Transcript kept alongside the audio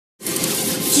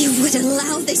You would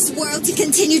allow this world to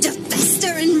continue to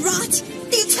fester and rot?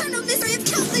 The eternal misery of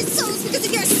countless souls because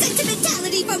of your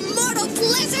sentimentality for mortal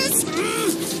pleasures?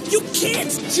 You can't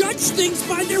judge things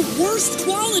by their worst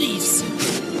qualities!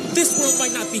 This world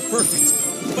might not be perfect,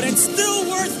 but it's still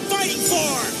worth fighting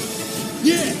for!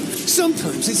 Yeah,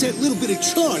 sometimes it's that little bit of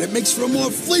char that makes for a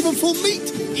more flavorful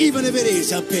meat, even if it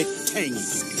is a bit tangy.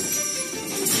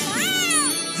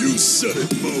 You said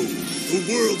it, Mo. The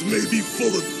world may be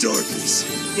full of darkness,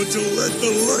 but to let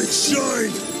the light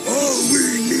shine, all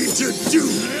we need to do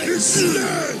is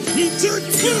stand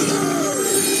together!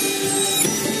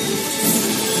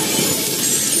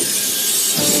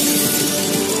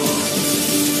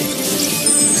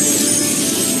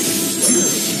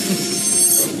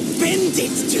 Bend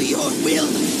it to your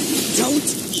will.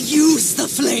 Don't use the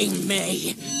flame,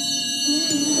 May.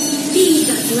 Be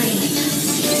the flame.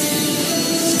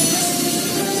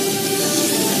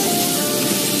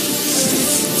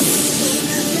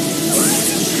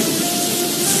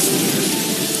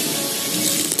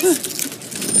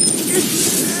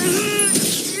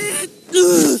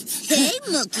 Hey,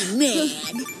 Monkey Man.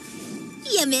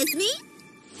 You miss me?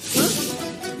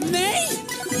 May?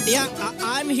 Yeah,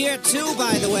 I'm here too,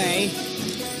 by the way.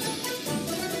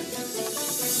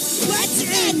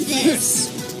 Let's end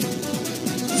this!